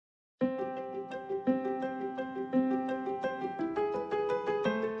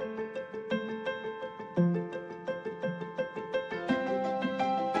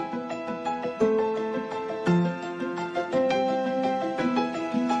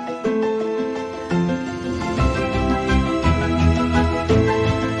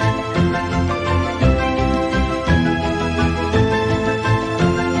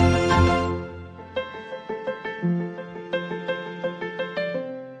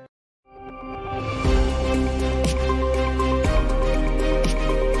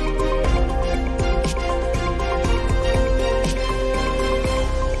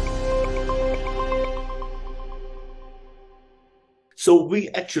So we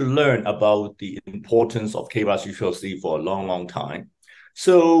actually learned about the importance of KRAS G12C for a long, long time.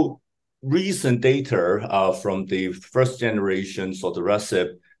 So recent data from the first generation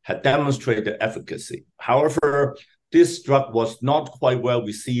Adagrasib had demonstrated efficacy. However, this drug was not quite well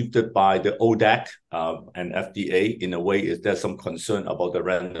received by the ODAC and FDA. In a way, there's some concern about the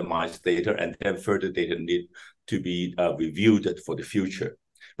randomized data, and then further data need to be reviewed for the future.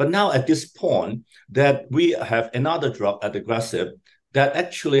 But now at this point, that we have another drug, Adagrasib, that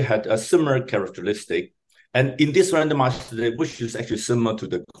actually had a similar characteristic. And in this randomized study, which is actually similar to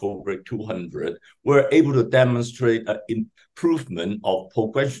the COBRA 200, we're able to demonstrate an improvement of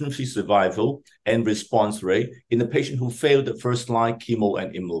progression-free survival and response rate in a patient who failed the first-line chemo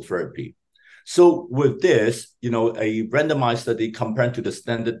and immunotherapy. So with this, a randomized study compared to the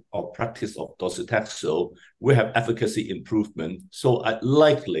standard of practice of docetaxel, we have efficacy improvement. So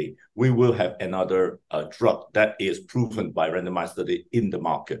likely we will have another drug that is proven by randomized study in the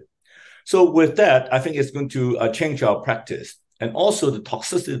market. So with that, I think it's going to change our practice. And also the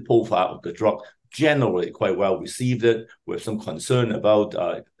toxicity profile of the drug generally quite well received it, with some concern about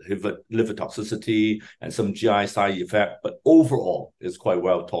liver toxicity and some GI side effect, but overall it's quite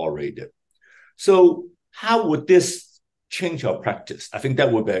well tolerated. So how would this change our practice? I think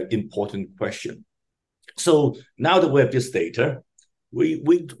that would be an important question. So now that we have this data, we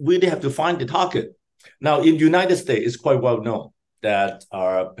really have to find the target. Now in the United States, it's quite well known that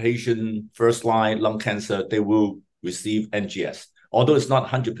our patient first-line lung cancer, they will receive NGS, although it's not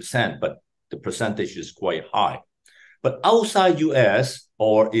 100%, but the percentage is quite high. But outside US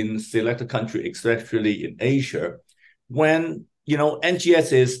or in selected countries, especially in Asia, when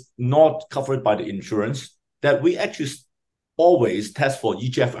NGS is not covered by the insurance, that we actually always test for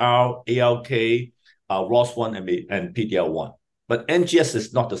EGFR, ALK, ROS1, and PD-L1. But NGS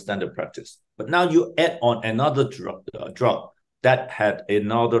is not the standard practice. But now you add on another drug that had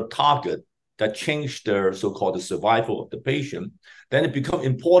another target that changed the so-called survival of the patient, then it becomes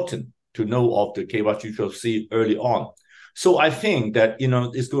important to know of the KRAS G12C early on. So I think that,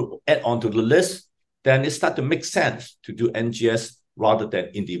 it's going to add on to the list, then it starts to make sense to do NGS rather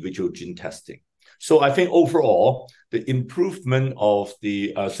than individual gene testing. So I think overall, the improvement of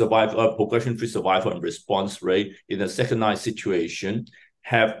the progression-free survival and response rate in a second-line situation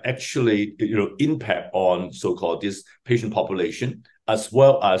have actually impact on so-called this patient population, as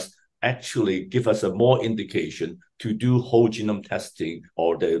well as actually give us a more indication to do whole genome testing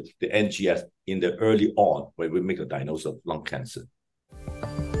or the NGS in the early on when we make a diagnosis of lung cancer.